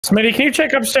Smitty, can you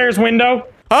check upstairs window?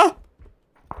 Huh?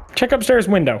 Check upstairs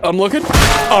window. I'm looking.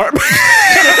 All right.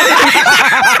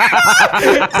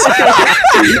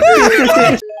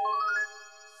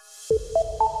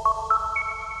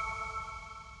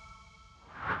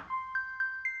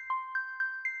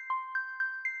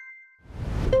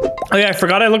 Oh yeah, I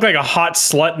forgot I look like a hot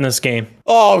slut in this game.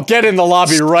 Oh, get in the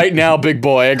lobby right now, big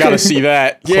boy. I gotta see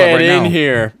that. Get right in now.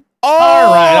 here. Oh,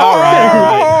 All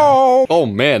right. Oh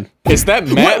man, is that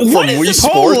Matt What from is Wii this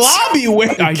Sports? whole lobby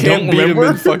with? I can't beat him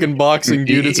in fucking boxing,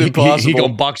 dude. It's impossible. He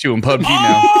gonna box you in PUBG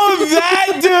now. Oh,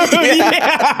 that dude!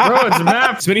 Yeah. Bro, it's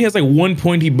map. Smitty has like one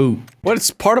pointy boot. What? It's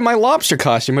part of my lobster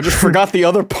costume. I just forgot the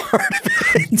other part of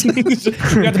it. You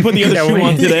got to put the other shoe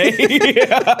on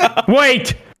today.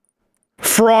 Wait!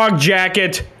 Frog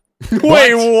jacket.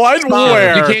 Wait, what?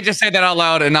 Where? You can't just say that out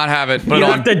loud and not have it. Put You it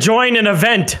have on. to join an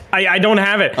event. I don't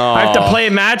have it. I have to play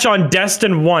a match on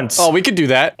Destin once. Oh, we could do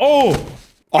that. Oh,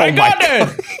 I got it.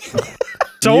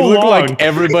 So You look long. like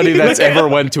everybody that's ever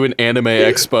went to an anime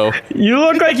expo. You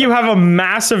look like you have a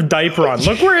massive diaper on.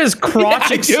 Look where his crotch I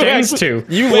do, extends actually.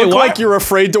 to. You Wait, look what? like you're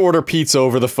afraid to order pizza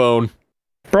over the phone.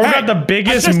 Bro got the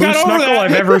biggest just moose got over knuckle that.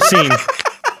 I've ever seen.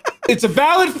 It's a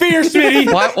valid fear, Smitty.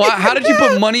 How did you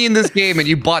put money in this game and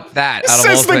you bought that? Out of all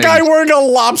Says the things? guy wearing a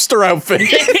lobster outfit.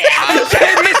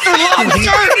 Mr.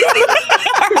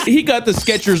 Lobster! He got the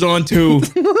Skechers on too.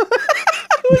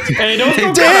 Hey, don't go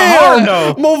kinda Damn! hard,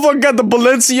 though. Motherfucker got the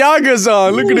Balenciagas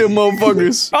on. Look at them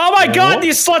motherfuckers. Oh my god,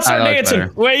 these sluts I are like dancing.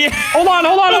 better. Wait, hold on.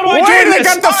 How do I Wait, do they this?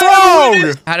 got the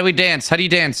frog! How do we dance? How do you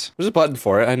dance? There's a button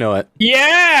for it. I know it.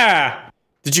 Yeah!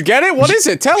 Did you get it? What is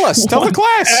it? Tell us. Tell the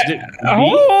class.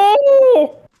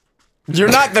 Oh! You're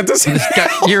not. That doesn't.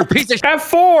 You're a piece of shit.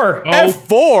 F4!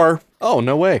 F4. Oh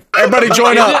no way. Everybody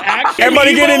join up.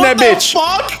 Everybody get in that bitch.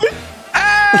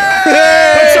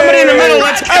 Put somebody in the middle,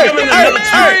 let's kick him in the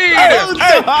middle.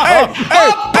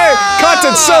 Hey,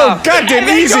 content so goddamn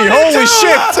easy. Holy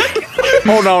shit.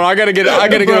 Hold on, I gotta get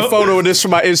a photo of this for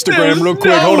my Instagram real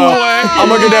quick. Hold on. I'm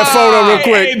gonna get that photo real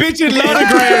Hey, quick. bitches love the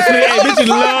grass. Hey, bitches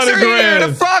love the The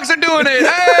grass. frogs are doing it.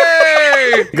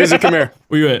 Hey! Grizzly, come here.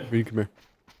 Where you at? You come here.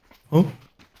 Oh.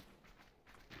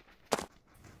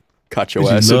 Caught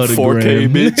your ass in love the 4K,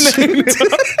 gram.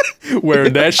 bitch.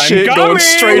 Wearing that shit, going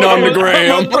straight on the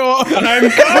gram. I'm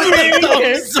coming!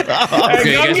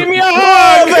 Okay, Give me a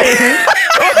hug!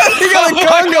 You got a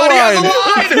conga line.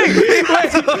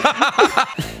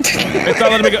 It's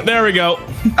not letting me go. There we go.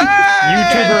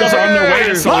 YouTubers on their way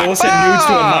to solicit nudes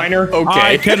to a minor. I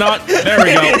Okay. cannot. There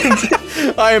we go.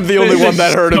 I am the only one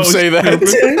that heard him say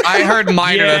that. I heard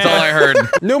minor, that's all I heard.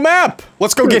 New map.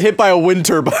 Let's go get hit by a wind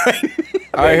turbine.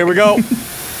 All right, here we go.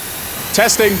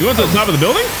 Testing. You went to the top of the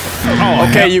building? Oh,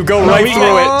 Okay, you go right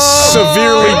through it.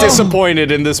 Severely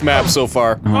disappointed in this map so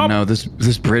far. Oh no, this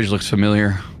bridge looks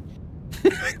familiar.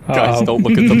 Guys, don't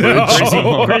look at the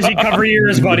bridge. Crazy, cover your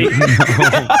ears, buddy. He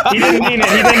didn't mean it.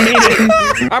 He didn't mean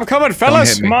it. I'm coming,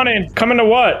 fellas. hit me. Come on in. Coming to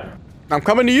what? I'm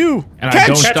coming to you. And I Catch!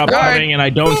 don't stop Catch. coming, and I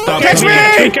don't stop Catch coming.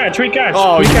 me! Tweet catch.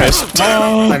 Oh, you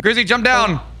missed. Grizzly, jump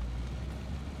down.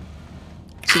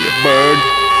 Bird.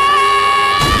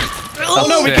 Oh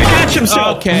no, we can catch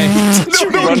himself. Okay.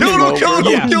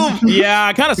 Yeah,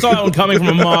 I kind of saw that one coming from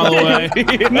a mile away.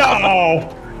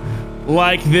 No.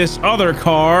 Like this other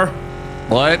car.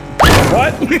 What?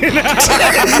 What?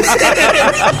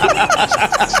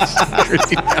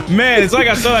 Man, it's like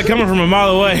I saw that coming from a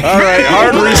mile away. All right,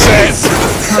 hard reset.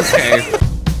 Okay.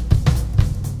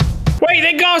 Wait,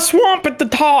 they got a swamp at the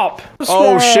top.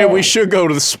 Oh shit, we should go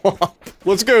to the swamp.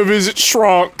 Let's go visit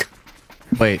Shrunk.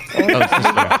 Wait. Oh, it's this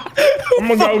way. I'm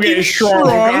gonna go get Shrunk.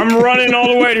 I'm running all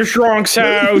the way to Shrunk's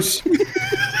house.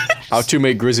 How to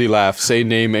make Grizzly laugh. Say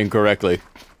name incorrectly.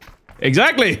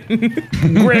 Exactly.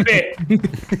 Grip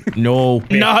it. No,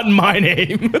 not my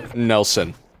name.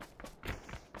 Nelson.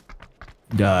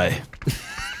 Die.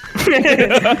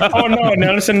 Oh no,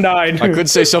 Nelson died. I could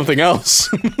say something else.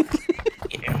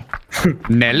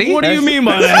 Nelly? What do you mean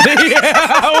by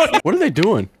that? What are they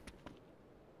doing?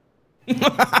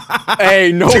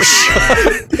 Hey, no shot.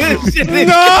 No!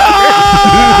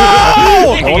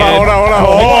 Hold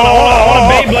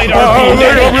on. Beyblade I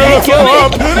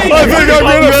think I'm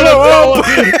gonna throw up.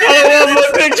 I love my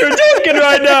picture taken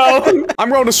right now. I'm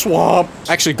going to swamp.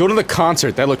 Actually, go to the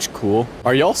concert. That looks cool.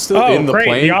 Are y'all still in the great,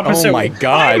 plane? the opposite Oh my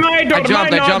god. I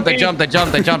jumped.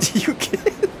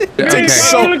 Take Okay.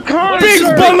 so Big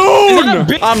big balloon.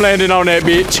 I'm landing on that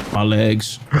bitch. My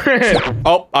legs.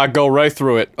 Oh, I go right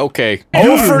through it. Okay.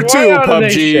 0 for 2, why are they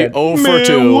PUBG. shit? 0 for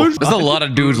 2. There's a lot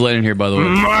of dudes landing here, by the way.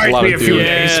 Might A lot be of a few dudes.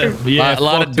 days. Yeah, A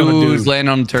lot fuck of ton dudes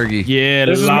landing on the turkey. Yeah,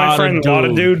 This is my friend,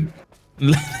 Lotta Dude.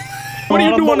 What do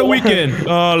you do on the weekend?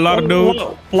 A lot of dudes.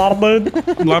 Lot of dudes.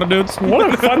 A lot of dudes.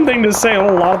 What a fun thing to say. A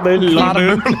lot of dudes. Lot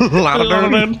of dudes. A lot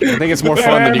of dudes. I think it's more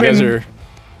fun than you guys are.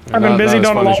 I've been busy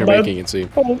doing a lot of making it seem.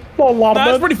 A lot of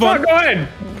That's pretty fun. Go ahead.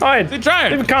 Go ahead. Try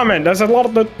Leave a it. comment. That's a lot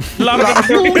of dudes. A lot of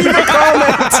dudes.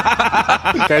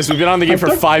 Guys, we've been on the game for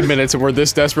 5 minutes and we're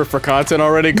this desperate for content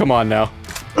already. Come on now.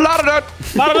 A lot of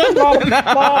dudes. A lot of dudes.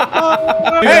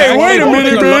 Hey, wait a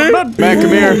minute, man. Matt, come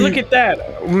here. Look at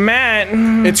that. Matt.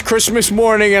 It's Christmas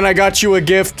morning and I got you a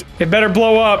gift. It better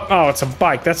blow up. Oh, it's a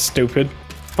bike. That's stupid.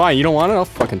 Fine, you don't want it? I'll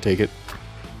fucking take it.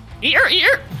 Ear.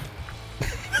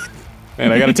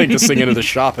 Man, I gotta take this thing into the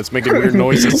shop. It's making weird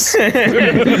noises.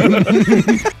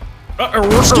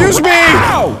 Excuse me!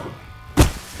 Ow!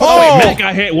 Oh! Wait, Matt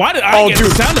got hit. Why did I get the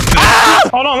sound effect?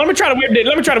 Hold on. Let me try to whip it.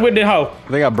 Let me try to whip it hoe.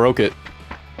 I think I broke it.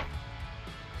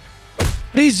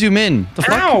 Please zoom in. The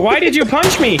fuck? Ow, why did you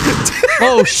punch me?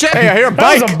 Oh shit! Hey, I hear a That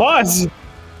bike. was a bus.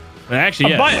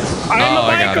 Actually, A yeah. bike. I'm Oh,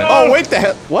 the I bike. got it. Oh, wait, the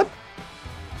hell? What?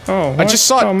 Oh, I just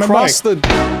saw it my cross bike. the.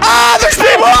 Ah, there's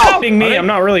people! Fighting me. I'm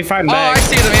not really fighting Oh, I back.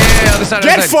 see them. Yeah, other side.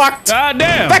 Get other side. fucked! God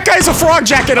damn. That guy's a frog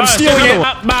jacket. I'm stealing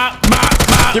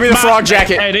it. Give me the frog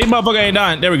jacket. Hey, these motherfuckers ain't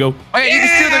dying. There we go. Oh yeah, you can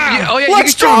steal them. Oh yeah, you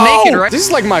Let's can steal go! them naked, right? This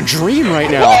is like my dream right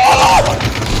now.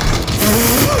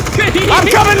 I'm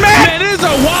coming, Man, man! this is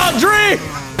a wild dream.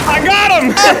 I got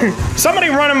him. Somebody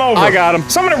run him over. I got him.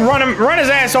 Somebody run his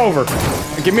ass over.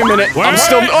 Give me a minute. I'm Where?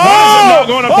 still. Where is it? Oh! No,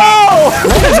 going up Oh!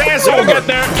 Run his ass over. Get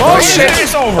there. Oh Run shit! his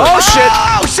ass over. Oh shit!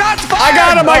 Oh, shots fired! I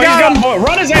got him! I got him!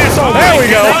 Run his ass over. There we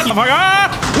go.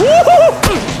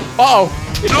 Uh-oh.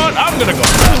 You know what? I'm gonna go.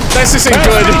 This isn't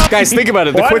good. Guys, think about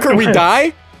it. The What? quicker we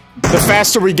die, the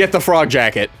faster we get the frog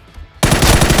jacket.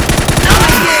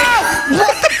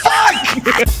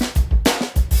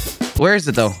 Where is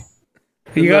it though?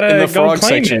 You gotta in the go frog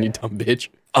claim section, it. you dumb bitch.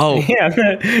 Oh, Yeah,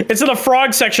 it's in the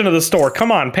frog section of the store.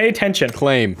 Come on, pay attention.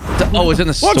 Claim. oh, it's in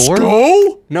the Let's store.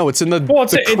 go! No, it's in the, Well,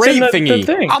 it's the in crate the thingy.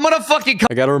 thing. I'm gonna fucking.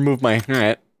 I gotta remove my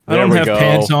hat. I don't have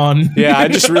pants on. Yeah, I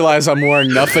just realized I'm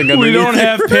wearing nothing underneath. We don't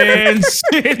have pants.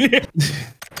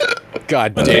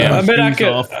 God damn. I bet I could.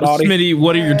 Off. Smitty,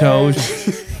 what are your toes?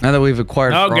 Now that we've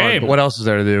acquired Oh, frog, game. what else is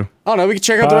there to do? I don't know, we can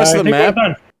check out the rest of the map.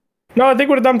 No, I think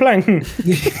we're done playing.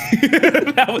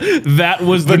 That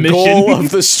was the The mission. goal of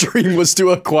the stream was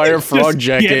to acquire frog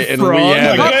jacket, get and frog. we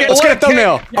have it. Okay, Let's get a thumbnail.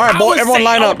 All right, I boy, was everyone saying-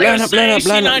 line up, oh, line up, line up,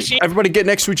 line up. she- Everybody get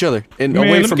next to each other and Man,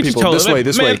 away let me from get your people. toes. This way,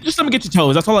 this Man, way. Just let me get your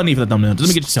toes. That's all I need for the thumbnail. Just let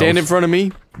me get your toes. Stand in front of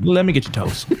me. Let me get your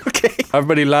toes. Okay.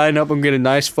 Everybody line up and get a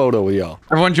nice photo with y'all.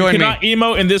 Everyone join me. Cannot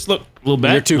emo in this look. Little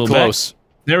back. You're too little close.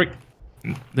 Back.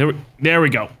 There we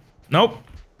go. Nope.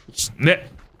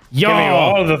 Yo. Give me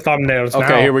all the thumbnails now.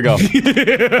 Okay, here we go. All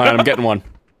right, I'm getting one.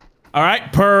 All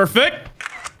right. Perfect.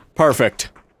 Perfect.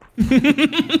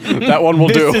 That one will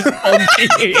do. This is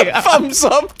funky. Thumbs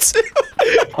up.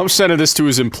 I'm sending this to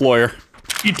his employer.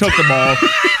 You took them all.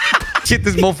 Get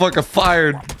this motherfucker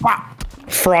fired.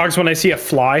 Frogs when I see a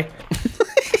fly.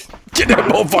 Get that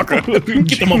motherfucker.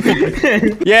 Get them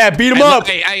motherfucker. Yeah, beat him up.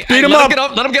 Hey, Beat him let up. him get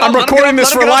up, let him get I'm up, let him recording get up,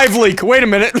 this let for him get live leak. Wait a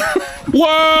minute.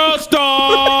 World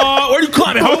star. Where you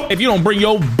climbing, ho? If you don't bring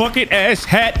your bucket ass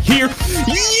hat here.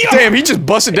 Yo. Damn, he just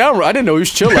busted down. I didn't know he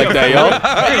was chill like that, yo.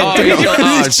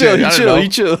 Oh, He's chill, shit, I he didn't chill, know. he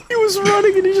chill. He was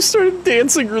running and he just started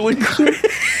dancing really quick.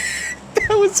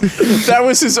 That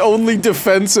was his only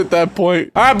defense at that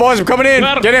point. All right, boys, I'm coming in.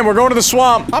 Get in. We're going to the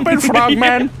swamp. I'm in frog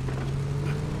man.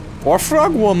 Or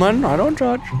frog woman. I don't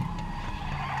judge.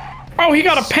 Oh, he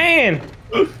got a pan.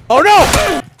 Oh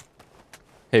no!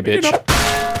 Hey, bitch.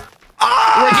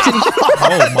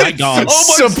 Oh my god.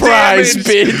 Surprise,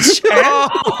 bitch.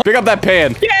 Pick up that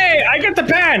pan. Yay, I get the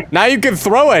pan. Now you can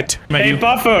throw it. Man, Hey, you-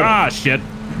 Buffer. Ah, shit.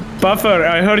 Buffer,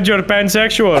 I heard you're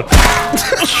pansexual.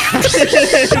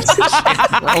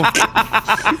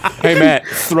 Hey, Matt,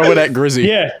 throw it at Grizzy.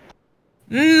 Yeah.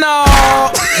 No!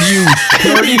 You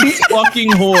dirty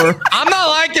fucking whore. I'm not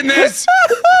liking this.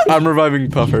 I'm reviving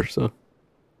Puffer, so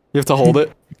you have to hold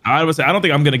it. I was. I don't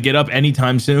think I'm gonna get up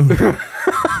anytime soon.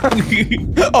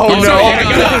 Oh no!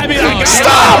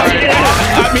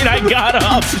 I got up.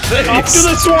 Off to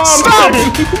the swamp. Stop!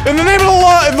 In the name of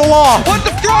the law, Put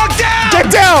the frog down.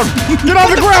 get down! Get on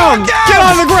the ground! Get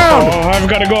on the ground! Oh, I've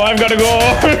gotta go. I've gotta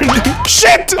go.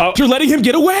 Shit! You're letting him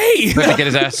get away. Let me get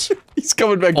his ass. He's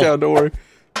coming back down. Don't worry.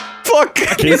 Fuck!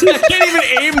 I can't even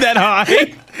aim that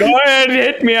high. Go ahead,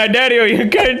 hit me. I dare you. You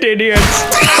can't, idiots.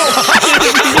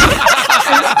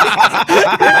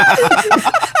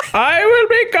 I will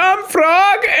become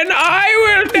frog and I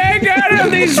will take out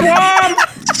of the swamp.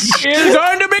 He's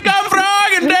going to become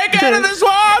frog and take out of the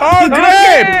swamp. Oh,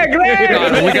 great! Okay, great.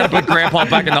 God, we gotta put Grandpa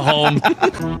back in the home.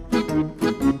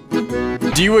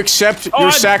 Do you accept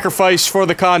your sacrifice for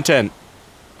the content?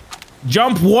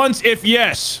 Jump once if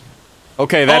yes.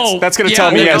 Okay, that's gonna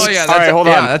tell me yes. All right, hold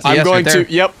on. I'm yes going right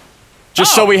to. Yep.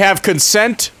 Just so we have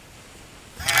consent.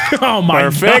 Oh my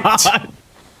Perfect. God.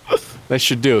 That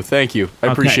should do. Thank you. I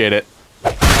appreciate it.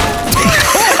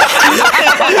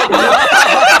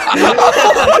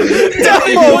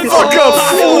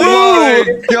 Oh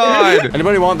my God.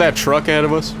 Anybody want that truck ahead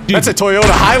of us? Dude, that's a Toyota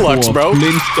Hilux, bro.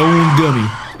 Flintstone dummy.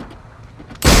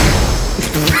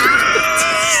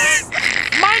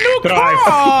 My new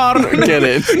car. Get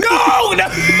it. No,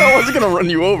 I wasn't gonna run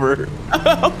you over.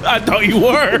 I thought you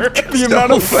were. The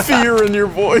amount of fear in your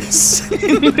voice.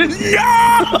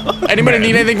 No. Anybody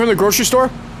need anything from the grocery store?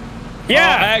 Yeah,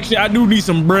 actually, I do need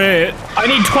some bread. I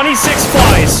need 26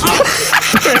 flies.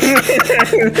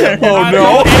 Oh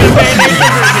no!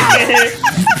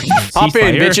 Hop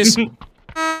in, bitches.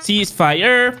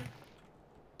 Ceasefire.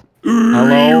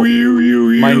 Hello.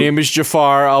 My name is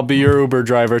Jafar. I'll be your Uber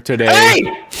driver today. Hey!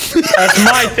 That's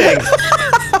my thing.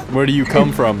 Where do you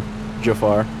come from,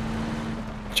 Jafar?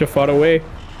 Jafar away.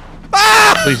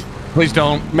 Ah! Please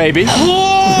don't. Maybe. Burn.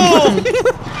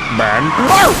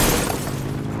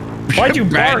 Why'd you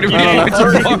bark? I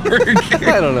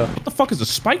don't know. What the fuck is a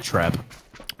spike trap?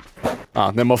 Oh,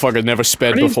 that motherfucker never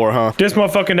sped before, huh? This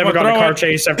motherfucker never got in a car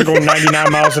chase after going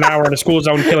 99 miles an hour in a school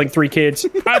zone killing 3 kids.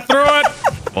 I threw it.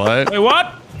 What? Wait,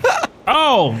 what?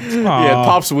 Oh. Yeah, it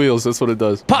pops wheels. That's what it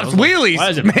does. Pops wheelies. Why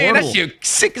is it Man, portable? that shit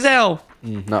sick as hell.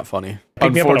 Not funny.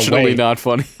 Pick me up on a Unfortunately, wave. not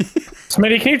funny.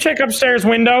 Smitty, can you check upstairs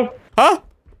window? Huh?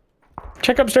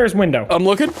 Check upstairs window. I'm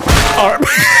looking.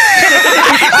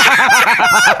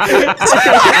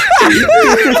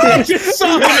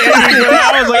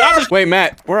 Wait,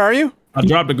 Matt, where are you? I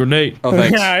dropped a grenade. Oh,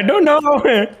 thanks. I don't know.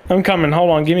 I'm coming. Hold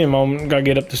on. Give me a moment. Gotta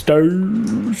get up the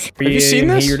stairs. Have you seen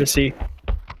this? Here to see.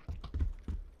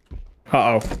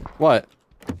 Uh-oh. What?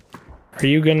 Are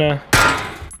you gonna...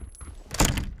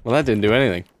 Well, that didn't do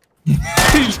anything.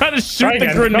 He's trying to shoot Try the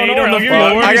again. grenade No, on the I'll give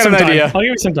floor. you- I got an idea. I'll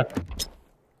give you some time.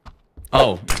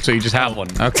 Oh, so you just have one.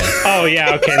 Okay. Oh,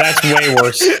 yeah. Okay. That's way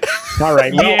worse. All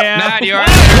right. Well, Yeah. Matt, you alright?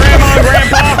 Grandma and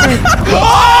Grandpa.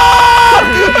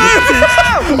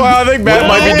 Well, I think Matt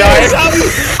might be dying.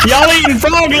 Y'all eating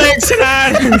frog legs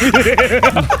tonight.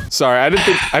 Sorry, I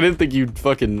didn't think you'd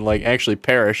fucking like actually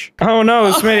perish. Oh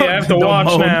no, Smitty, I have to watch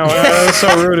moan. now. That's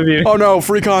so rude of you. Oh no,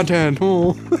 free content.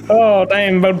 Oh. Oh,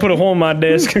 damn, I'm about to put a hole in my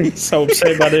desk. I'm so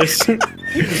upset by this.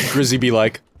 Grizzy be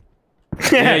like.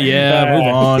 Yeah, move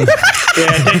on. Yeah,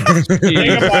 take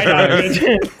a bite out of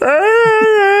it.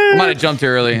 I might have jumped too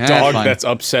early. Dog Fine. that's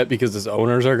upset because his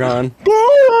owners are gone.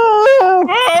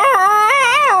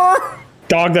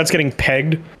 Dog that's getting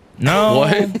pegged. No.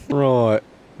 What? Right.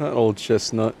 That old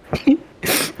chestnut.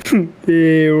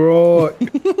 Yeah, right.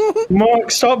 Mark,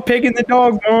 stop pegging the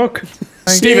dog, Mark.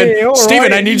 Steven, Yeah, all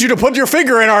Steven, right. I need you to put your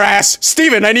finger in our ass.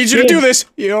 Steven, I need you to do this.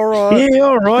 Yeah, all right. Yeah,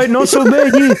 all right, not so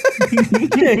bad.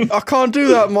 Yeah. I can't do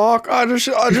that, Mark. I just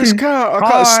can't. I can't.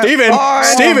 right, Steven, all right.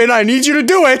 Steven, I need you to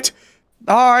do it.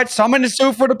 All right, summon the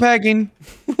suit for the pegging.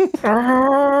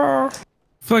 I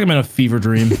feel like I'm in a fever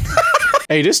dream.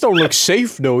 Hey, this don't look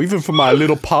safe though, even for my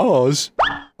little paws.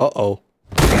 Uh-oh.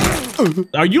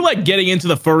 Are you like getting into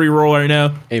the furry role right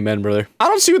now? Amen, brother. I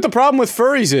don't see what the problem with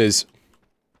furries is.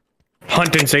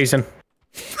 Hunting season.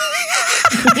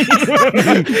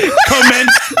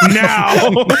 Commence now.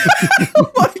 Oh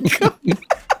my god.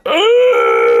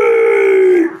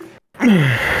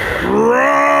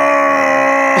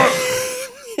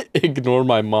 Ignore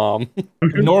my mom.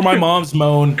 Ignore my mom's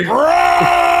moan. Sorry,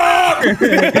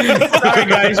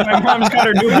 guys, my mom's got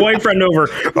her new boyfriend over.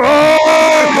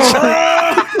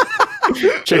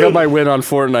 Check out my win on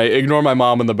Fortnite. Ignore my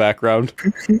mom in the background.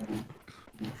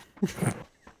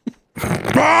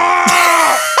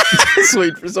 Just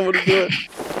wait for someone to do it.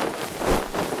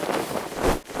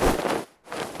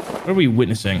 What are we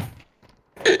witnessing?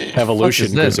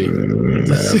 Evolution, What is Grizzy.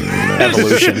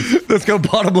 Evolution. Let's go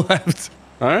bottom left.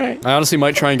 Alright. I honestly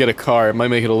might try and get a car. It might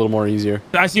make it a little more easier.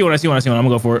 I see one. I'm gonna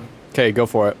go for it. Okay, go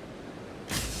for it.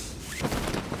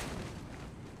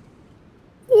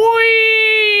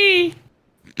 Whee!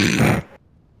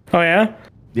 Oh, yeah?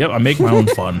 Yep, I make my own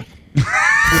fun.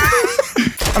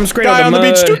 I'm straight Guy on the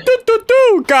beach. mud.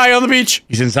 Do. Guy on the beach.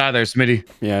 He's inside there, Smitty.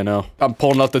 Yeah, I know. I'm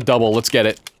pulling out the double. Let's get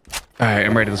it. All right,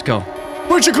 I'm ready. Let's go.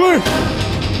 Bridge it clear.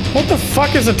 What the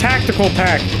fuck is a tactical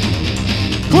pack?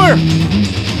 Clear.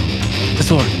 This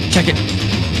door. Check it.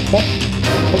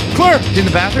 Clear. He's in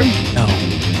the bathroom? No.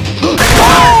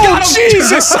 Oh,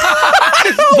 Jesus.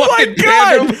 Oh my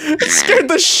god. It scared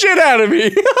the shit out of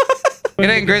me. It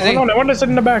ain't Grizzy. Oh, no, what is it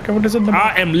in the back? What is it in the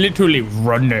back? I am literally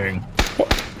running.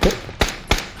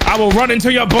 I will run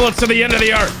into your bullets to the end of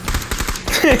the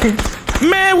earth.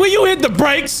 Man, will you hit the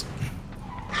brakes?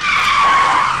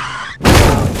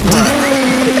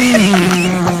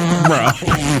 Bro.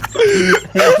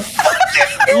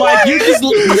 Like, you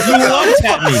love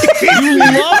tap me. You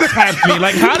love tap me.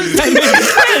 Like, how does that make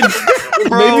sense?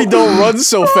 Bro. Maybe don't run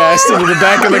so fast into the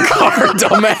back of the car,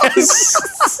 dumbass.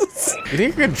 You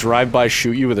think I could drive-by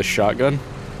shoot you with a shotgun?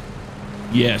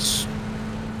 Yes.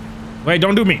 Wait,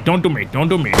 don't do me. Don't do me. Don't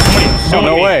do me. Oh,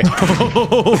 no way.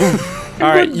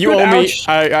 Alright, you owe me.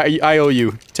 I owe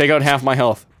you. Take out half my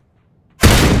health.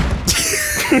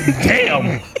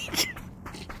 Damn.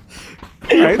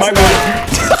 Right, My bad.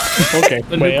 Okay,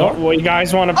 well, you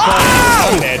guys want to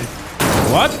play Dead?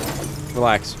 What?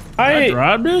 Relax. I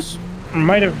drive this?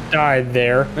 Might have died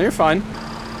there. No, you're fine.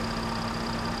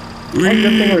 Well,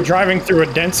 good thing we're driving through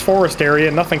a dense forest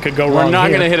area. Nothing could go wrong. We're not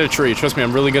here. gonna hit a tree. Trust me,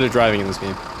 I'm really good at driving in this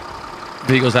game.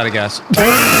 Vehicle's out of gas.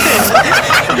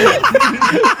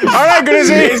 Alright, good as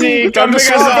easy. Come to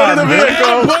swap into the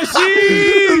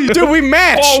vehicle. Dude, we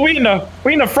match. Oh, we in a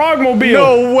frogmobile.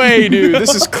 No way, dude.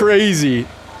 This is crazy.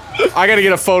 I gotta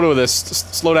get a photo of this.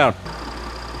 Just slow down.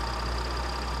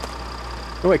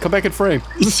 Oh wait, come back in frame.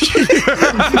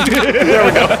 There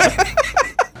we go.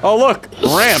 Oh look,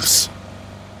 ramps.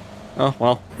 Oh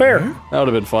well. Where? That would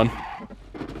have been fun.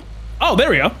 Oh,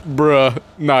 there we go. Bruh,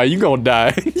 nah, you gonna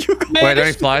die. Wait, are there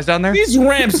any flies down there? These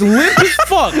ramps limp as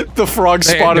fuck. The frog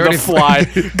Hey, spotted there a fly.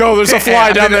 Go, there's a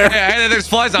fly down there. Hey, there's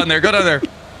flies down there. Go down there.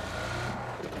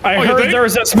 I heard there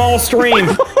was a small stream.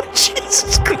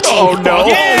 Jesus Christ. Oh no.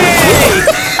 Yay!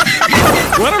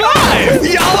 We're alive!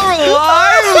 Y'all are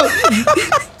alive!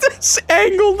 This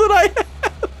angle that I have.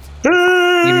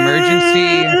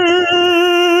 Emergency.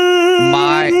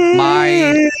 My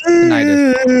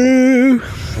tinnitus.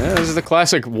 Yeah, this is the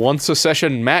classic once a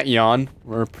session Matt yawn.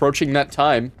 We're approaching that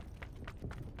time.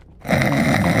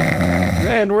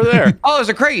 And we're there. Oh, there's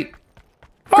a crate.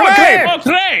 Crate! Oh,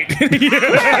 great!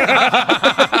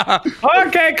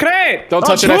 Okay, great. Don't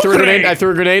touch it. I threw a grenade. I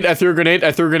threw a grenade. I threw a grenade.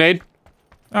 I threw a grenade.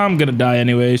 I'm gonna die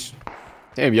anyways.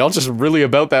 Damn, y'all just really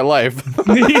about that life.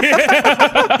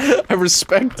 I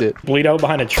respect it. Bleed out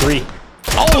behind a tree.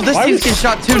 Oh, this thing's getting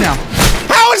shot too now.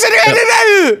 How is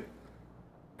it?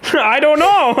 I don't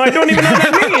know. I don't even know what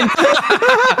that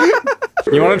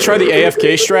means. You want to try the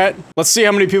AFK strat? Let's see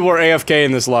how many people are AFK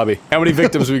in this lobby. How many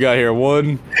victims we got here?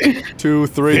 1, 2,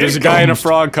 3. There's a guy in a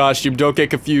frog costume. Don't get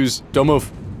confused. Don't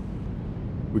move.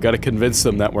 We gotta convince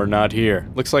them that we're not here.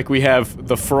 Looks like we have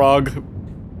the frog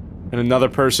and another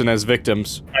person as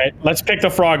victims. Alright, let's pick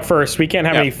the frog first. We can't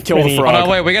have any- kill the frog. Oh,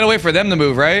 no, wait, we gotta wait for them to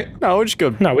move, right? No, we're just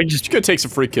gonna- No, we just- gonna take some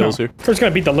free kills here. We're just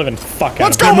gonna beat the living fuck out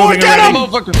Let's of go, him. boy! Get him!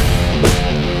 Alright,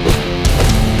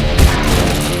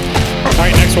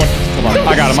 next one. Come on,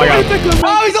 I got him, I got him.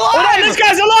 Oh, he's alive! Hold on, this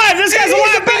guy's alive! This guy's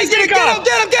alive! Get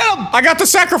him! I got the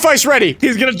sacrifice ready!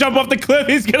 He's gonna jump off the cliff.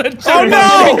 He's gonna jump. Oh no!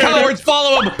 Don't be cowards,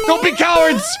 follow him! Don't be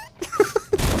cowards!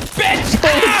 Bitch!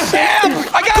 Damn!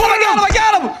 I got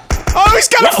him! Oh, he's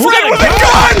got a Who friend got with a a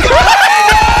gun!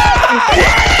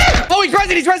 Oh, he's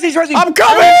resting! I'm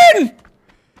coming!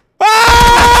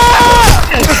 Ah!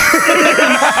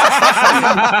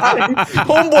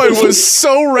 Homeboy was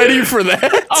so ready for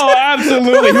that. Oh,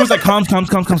 absolutely. He was like, comms.